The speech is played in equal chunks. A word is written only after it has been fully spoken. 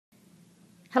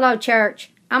Hello,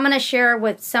 church. I'm going to share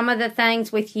with some of the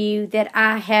things with you that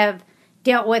I have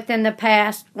dealt with in the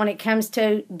past when it comes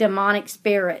to demonic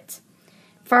spirits.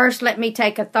 First, let me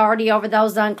take authority over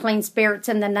those unclean spirits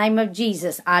in the name of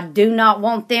Jesus. I do not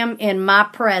want them in my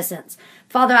presence.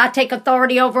 Father, I take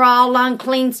authority over all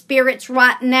unclean spirits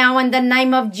right now in the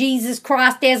name of Jesus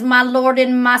Christ as my Lord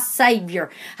and my Savior.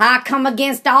 I come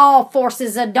against all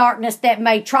forces of darkness that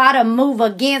may try to move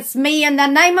against me in the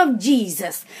name of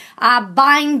Jesus. I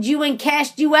bind you and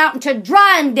cast you out into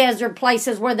dry and desert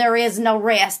places where there is no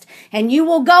rest. And you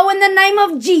will go in the name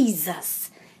of Jesus.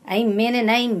 Amen and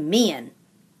amen.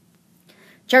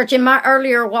 Church, in my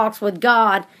earlier walks with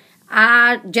God,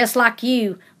 I, just like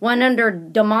you, went under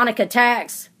demonic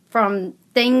attacks from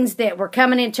things that were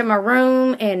coming into my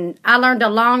room, and I learned a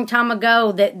long time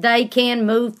ago that they can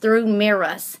move through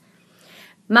mirrors.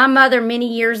 My mother many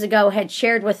years ago had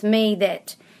shared with me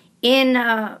that in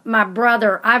my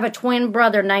brother, I have a twin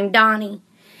brother named Donnie,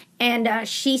 and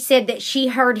she said that she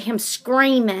heard him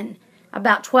screaming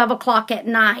about 12 o'clock at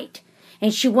night,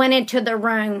 and she went into the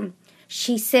room.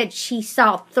 She said she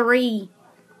saw 3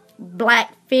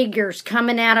 black figures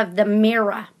coming out of the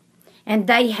mirror, and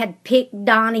they had picked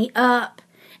Donnie up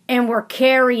and were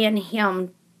carrying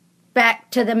him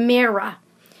back to the mirror,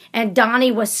 and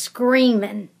Donnie was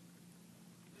screaming.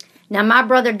 Now, my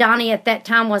brother Donnie at that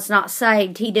time was not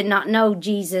saved. He did not know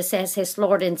Jesus as his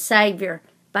Lord and Savior,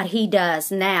 but he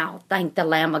does now. Thank the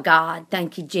Lamb of God.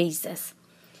 Thank you, Jesus.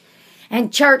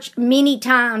 And church, many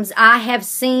times I have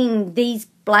seen these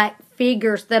black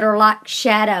figures that are like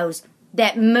shadows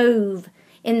that move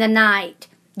in the night.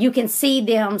 You can see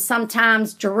them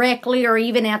sometimes directly or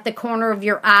even at the corner of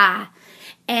your eye.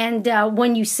 And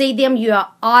when you see them, you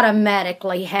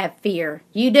automatically have fear.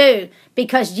 You do,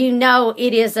 because you know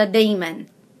it is a demon.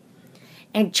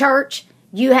 And church,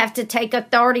 you have to take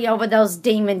authority over those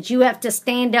demons. You have to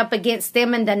stand up against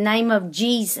them in the name of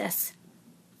Jesus.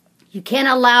 You can't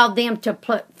allow them to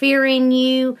put fear in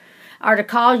you or to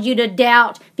cause you to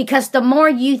doubt, because the more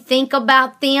you think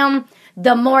about them,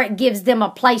 the more it gives them a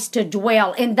place to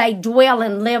dwell, and they dwell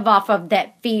and live off of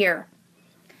that fear.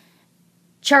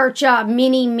 Church,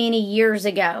 many years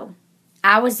ago,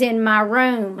 I was in my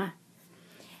room,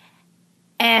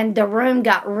 and the room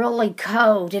got really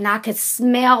cold, and I could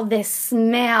smell this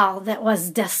smell that was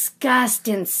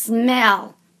disgusting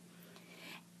smell.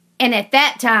 And at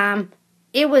that time,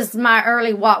 it was my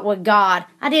early walk with God.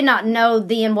 I did not know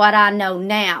then what I know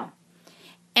now.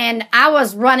 And I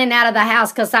was running out of the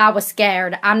house because I was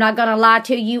scared. I'm not going to lie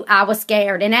to you, I was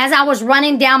scared. And as I was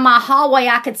running down my hallway,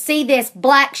 I could see this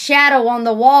black shadow on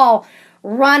the wall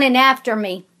running after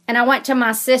me. And I went to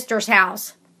my sister's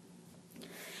house.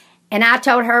 And I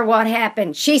told her what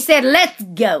happened. She said, "Let's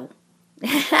go."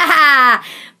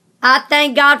 I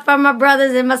thank God for my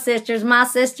brothers and my sisters. My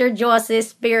sister Joyce is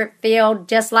spirit-filled,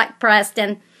 just like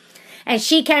Preston. And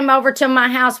she came over to my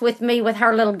house with me with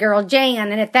her little girl,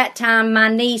 Jan. And at that time, my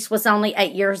niece was only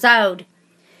 8 years old.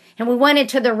 And we went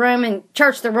into the room, and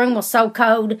church, the room was so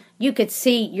cold, you could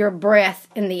see your breath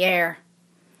in the air.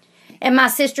 And my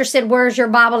sister said, "Where's your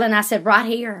Bible?" And I said, "Right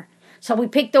here." So we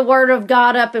picked the Word of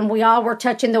God up, and we all were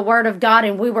touching the Word of God,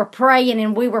 and we were praying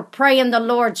the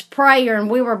Lord's Prayer, and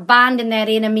we were binding that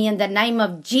enemy in the name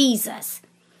of Jesus.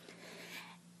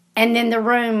 And then the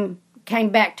room came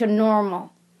back to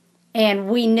normal, and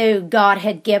we knew God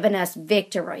had given us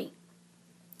victory.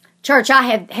 Church, I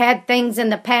have had things in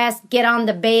the past get on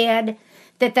the bed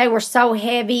that they were so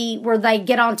heavy where they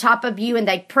get on top of you and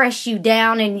they press you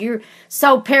down, and you're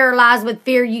so paralyzed with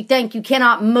fear you think you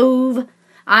cannot move.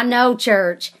 I know,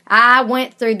 church. I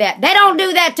went through that. They don't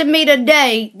do that to me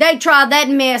today. They try that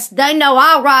mess. They know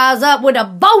I'll rise up with the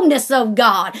boldness of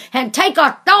God and take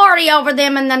authority over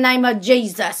them in the name of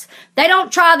Jesus. They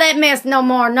don't try that mess no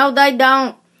more. No, they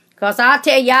don't. Because I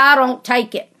tell you, I don't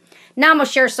take it. Now I'm going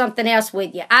to share something else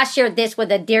with you. I shared this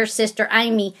with a dear sister,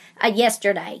 Amy,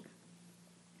 yesterday.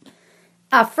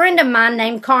 A friend of mine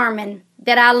named Carmen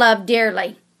that I love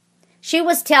dearly, she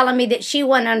was telling me that she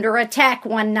went under attack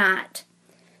one night.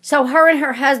 So her and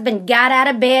her husband got out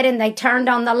of bed and they turned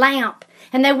on the lamp.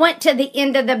 And they went to the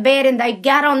end of the bed and they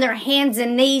got on their hands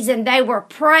and knees and they were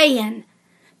praying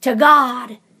to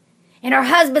God. And her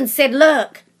husband said,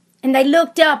 "Look." And they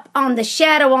looked up on the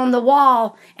shadow on the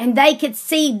wall and they could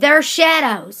see their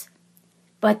shadows.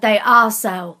 But they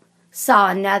also saw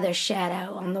another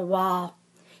shadow on the wall.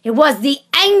 It was the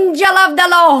angel of the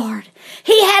Lord.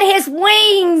 He had his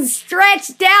wings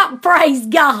stretched out, praise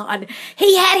God.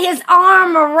 He had his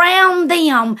arm around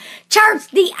them. Church,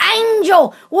 the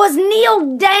angel was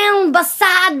kneeled down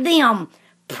beside them,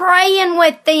 praying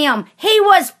with them. He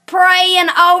was praying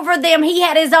over them. He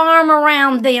had his arm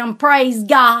around them, praise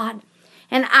God.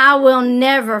 And I will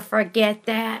never forget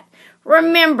that.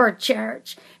 Remember,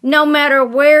 church, no matter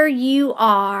where you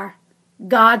are,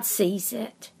 God sees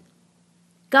it.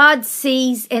 God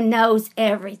sees and knows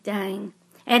everything.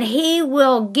 And He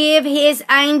will give His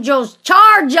angels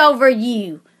charge over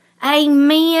you.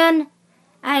 Amen.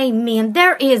 Amen.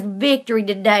 There is victory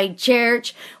today,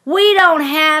 church. We don't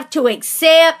have to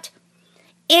accept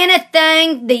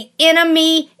anything the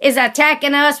enemy is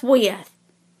attacking us with.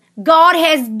 God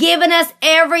has given us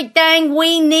everything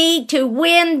we need to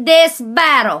win this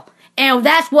battle. And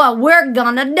that's what we're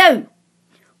going to do.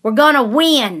 We're going to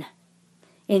win.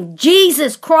 In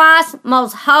Jesus Christ's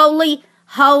most holy,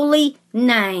 holy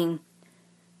name.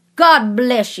 God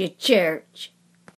bless you, church.